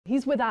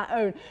He's with our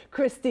own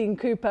Christine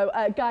Cupo.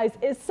 Guys,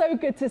 it's so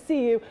good to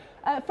see you.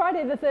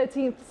 Friday the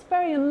 13th is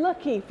very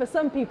unlucky for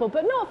some people,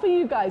 but not for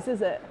you guys,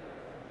 is it?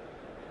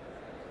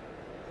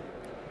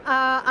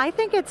 I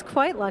think it's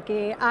quite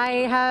lucky.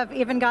 I have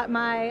even got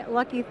my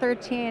Lucky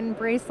 13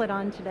 bracelet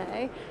on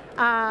today.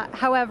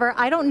 However,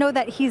 I don't know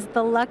that he's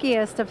the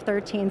luckiest of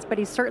 13s, but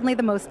he's certainly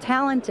the most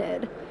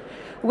talented.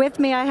 With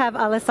me, I have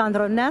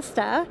Alessandro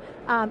Nesta.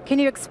 Can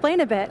you explain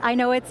a bit? I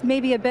know it's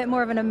maybe a bit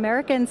more of an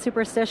American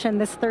superstition,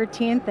 this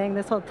 13 thing,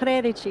 this whole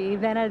tredici,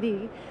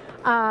 venerdì.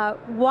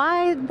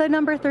 Why the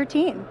number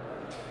 13?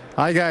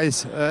 Hi,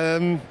 guys.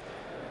 A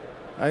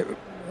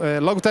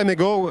long time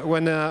ago,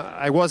 when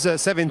I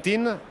was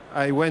 17,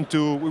 I went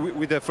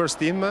with the first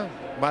team.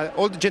 My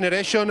old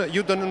generation,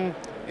 you don't,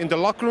 in the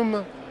locker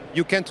room,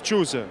 you can't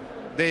choose.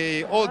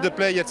 All the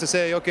players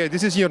say, okay,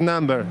 this is your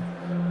number.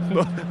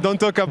 Don't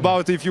talk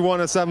about if you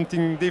want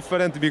something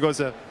different,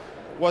 because it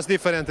was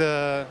different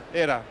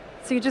era.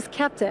 So you just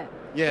kept it?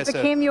 Yes. It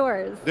became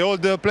yours? The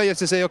old players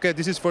say, okay,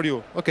 this is for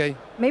you. Okay.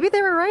 Maybe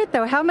they were right,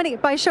 though. How many,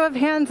 by show of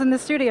hands in the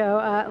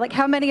studio, like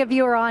how many of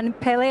you are on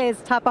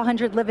Pele's top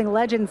 100 living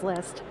legends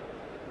list?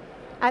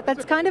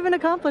 That's kind of an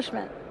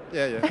accomplishment.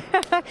 Yeah.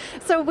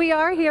 So we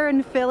are here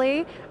in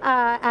Philly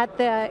at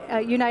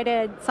the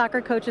United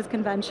Soccer Coaches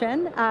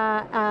Convention.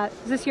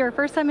 Is this your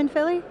first time in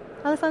Philly,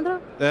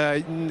 Alessandro?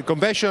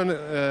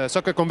 Convention,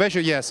 soccer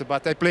convention, yes,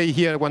 but I play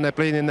here when I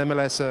played in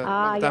MLS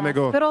time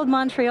ago. Good old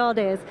Montreal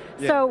days.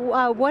 Yeah.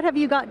 So what have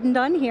you gotten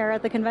done here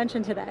at the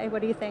convention today?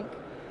 What do you think?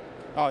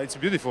 Oh, it's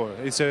beautiful.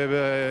 It's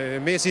an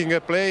amazing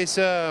place,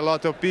 a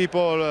lot of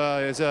people.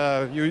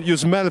 You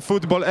smell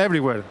football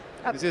everywhere.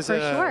 For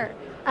sure.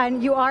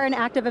 And you are an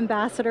active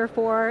ambassador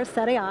for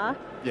Serie A.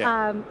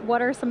 Yeah.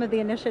 What are some of the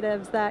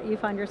initiatives that you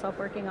find yourself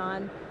working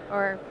on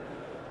or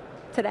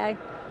today?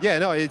 Yeah,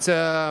 no, it's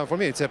for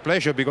me it's a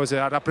pleasure because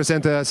I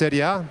represent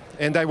Serie A,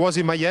 and I was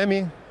in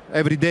Miami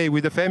every day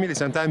with the family.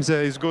 Sometimes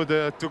it's good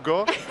to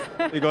go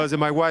because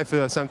my wife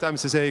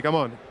sometimes say, "Come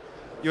on,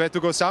 you have to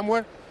go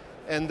somewhere."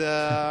 And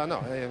no,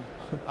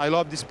 I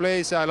love this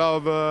place. I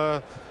love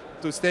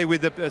to stay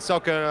with the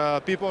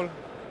soccer people.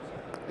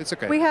 It's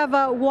okay. We have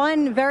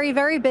one very,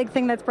 very big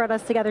thing that's brought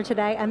us together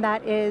today, and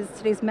that is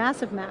today's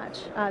massive match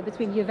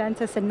between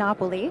Juventus and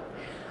Napoli.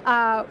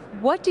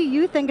 What do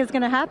you think is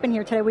going to happen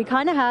here today? We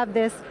kind of have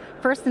this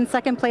first and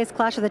second place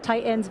clash of the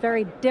Titans,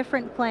 very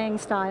different playing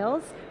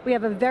styles. We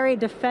have a very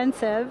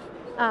defensive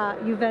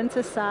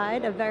Juventus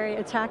side, a very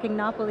attacking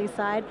Napoli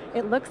side.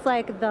 It looks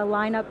like the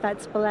lineup that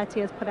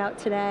Spalletti has put out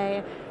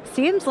today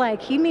seems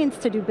like he means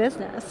to do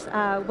business.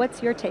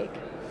 What's your take?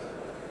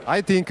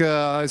 I think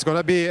it's going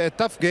to be a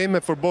tough game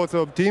for both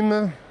of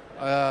teams.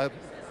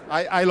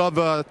 I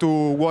love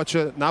to watch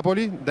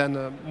Napoli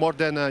more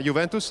than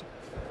Juventus.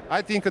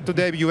 I think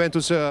today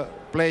Juventus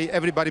play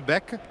everybody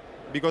back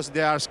because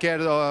they are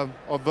scared of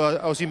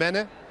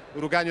Osimhen.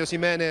 Rugani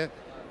Osimhen,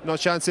 no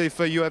chance if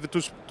you have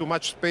too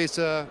much space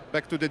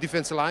back to the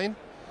defense line.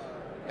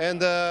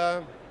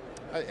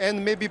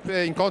 And maybe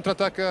in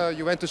counter-attack,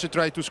 Juventus should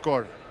try to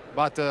score.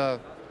 But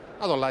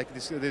I don't like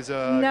this.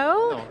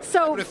 No?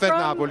 So I prefer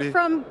Napoli.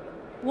 From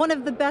one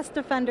of the best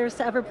defenders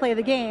to ever play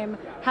the game,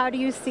 how do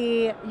you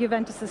see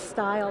Juventus'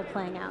 style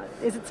playing out?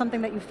 Is it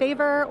something that you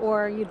favor,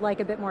 or you'd like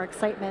a bit more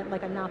excitement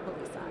like a Napoli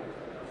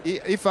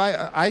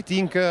side? I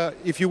think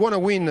if you want to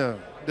win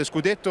the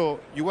Scudetto,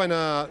 you want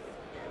to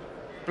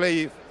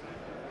play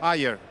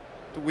higher,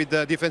 with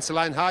the defense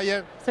line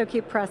higher. So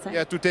keep pressing.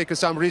 Yeah, to take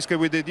some risk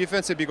with the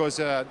defense because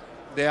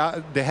they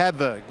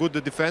have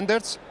good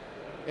defenders.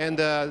 And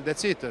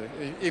that's it.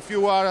 If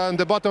you are on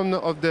the bottom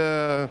of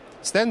the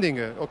standing,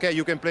 okay,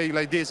 you can play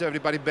like this,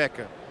 everybody back.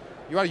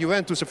 You are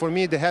Juventus, for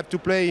me, they have to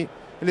play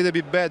a little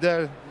bit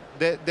better.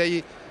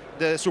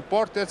 The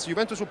supporters,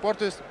 Juventus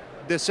supporters,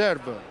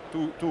 deserve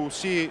to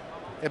see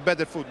a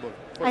better football.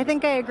 I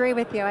think I agree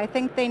with you. I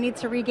think they need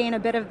to regain a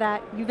bit of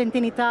that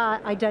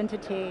Juventinità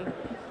identity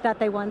that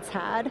they once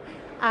had.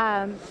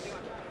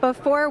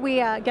 Before we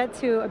get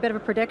to a bit of a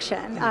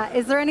prediction,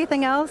 is there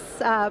anything else,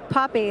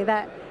 Poppy,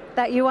 that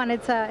you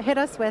wanted to hit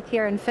us with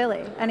here in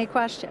Philly? Any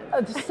questions?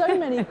 So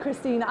many,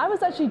 Christine. I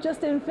was actually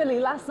just in Philly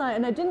last night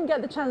and I didn't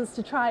get the chance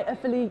to try a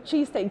Philly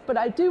cheesesteak, but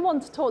I do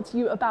want to talk to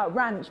you about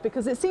ranch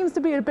because it seems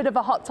to be a bit of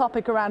a hot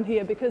topic around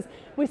here because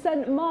we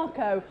sent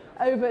Marco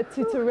over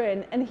to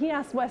Turin and he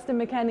asked Weston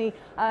McKennie,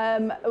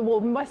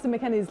 Weston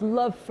McKennie's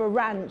love for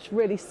ranch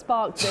really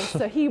sparked this,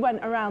 so he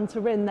went around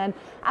Turin then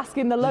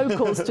asking the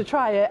locals to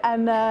try it,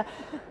 and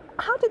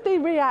how did they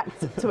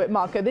react to it,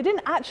 Marco? They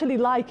didn't actually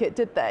like it,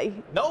 did they?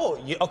 No.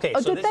 Okay,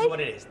 so this is what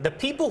it is. The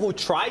people who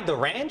tried the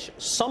ranch,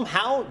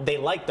 somehow they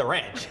liked the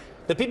ranch.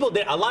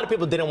 A lot of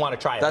people didn't want to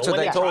try it. That's what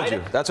they told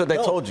you. That's what they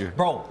told you.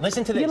 Bro,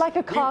 listen to this. You're like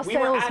a car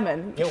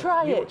salesman.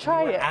 Try it. We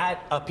were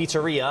at a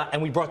pizzeria and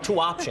we brought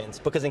two options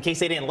because in case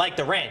they didn't like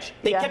the ranch,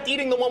 they kept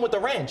eating the one with the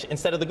ranch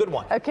instead of the good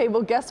one. Okay,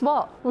 well, guess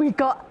what? We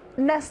got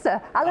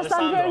Nesta,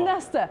 Alessandro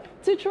Nesta,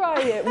 to try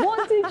it.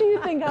 What did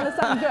you think,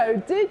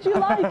 Alessandro? Did you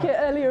like it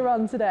earlier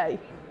on today?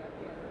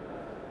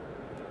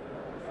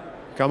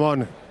 Come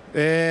on.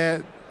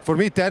 For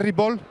me,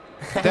 terrible.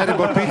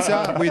 terrible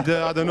pizza with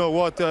I don't know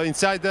what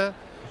inside.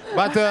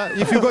 But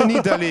if you go in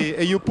Italy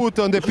and you put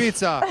on the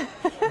pizza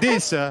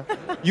this,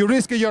 you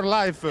risk your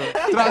life.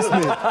 Trust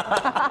me.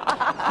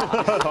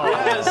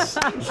 Yes.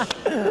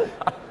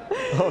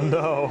 Oh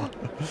no.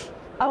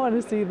 I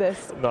want to see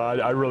this. No,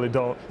 I really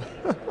don't.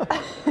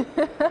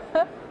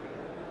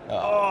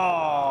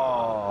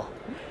 Oh.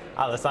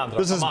 Alessandro,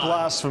 This is come on.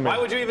 blasphemy. Why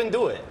would you even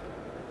do it?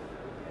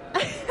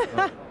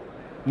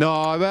 No,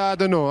 I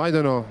don't know. I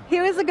don't know. He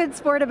was a good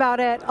sport about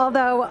it,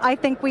 although I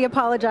think we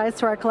apologized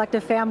to our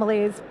collective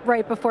families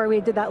right before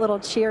we did that little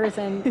cheers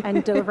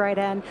and dove right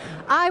in.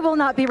 I will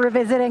not be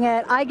revisiting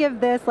it. I give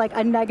this like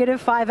a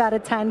 -5 out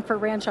of 10 for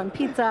ranch on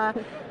pizza.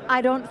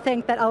 I don't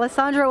think that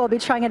Alessandro will be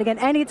trying it again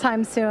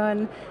anytime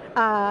soon.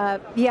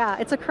 Yeah,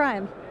 it's a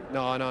crime.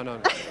 No.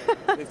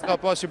 It's not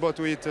possible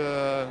to eat.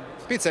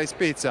 Pizza is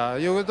pizza.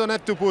 You don't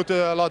have to put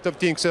a lot of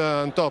things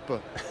on top.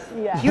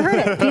 Yeah. You heard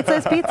it. Pizza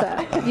is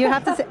pizza. You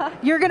have to say.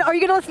 Are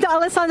you gonna listen to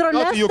Alessandro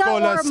What do you Nesta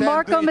call a or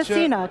Marco sandwich,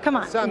 Messina? Come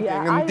on. Something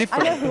Yeah, I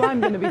different. know who I'm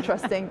going to be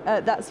trusting,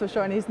 that's for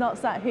sure, and he's not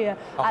sat here at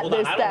Hold on,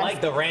 this I desk. don't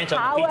like the ranch on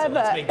the pizza.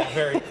 Let's make that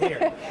very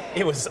clear.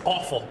 It was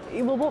awful.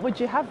 Well, what would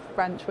you have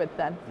ranch with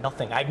then?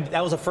 Nothing.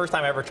 That was the first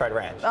time I ever tried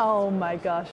ranch. Oh my gosh.